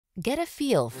Get a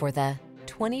feel for the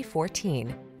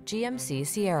 2014 GMC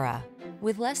Sierra.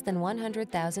 With less than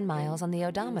 100,000 miles on the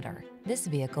odometer, this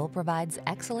vehicle provides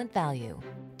excellent value.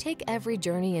 Take every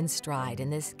journey in stride in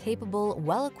this capable,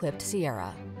 well-equipped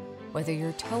Sierra. Whether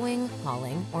you're towing,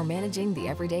 hauling, or managing the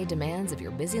everyday demands of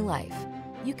your busy life,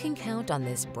 you can count on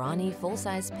this brawny,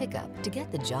 full-size pickup to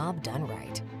get the job done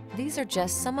right. These are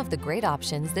just some of the great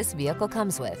options this vehicle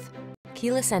comes with: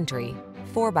 keyless entry,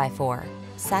 4x4,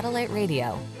 satellite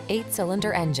radio,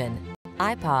 8-cylinder engine,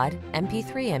 iPod,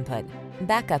 MP3 input,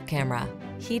 backup camera,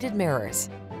 heated mirrors,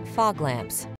 fog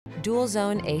lamps, dual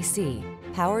zone AC,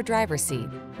 power driver seat.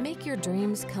 Make your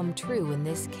dreams come true in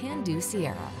this can-do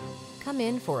Sierra. Come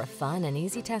in for a fun and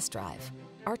easy test drive.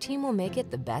 Our team will make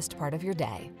it the best part of your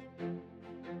day.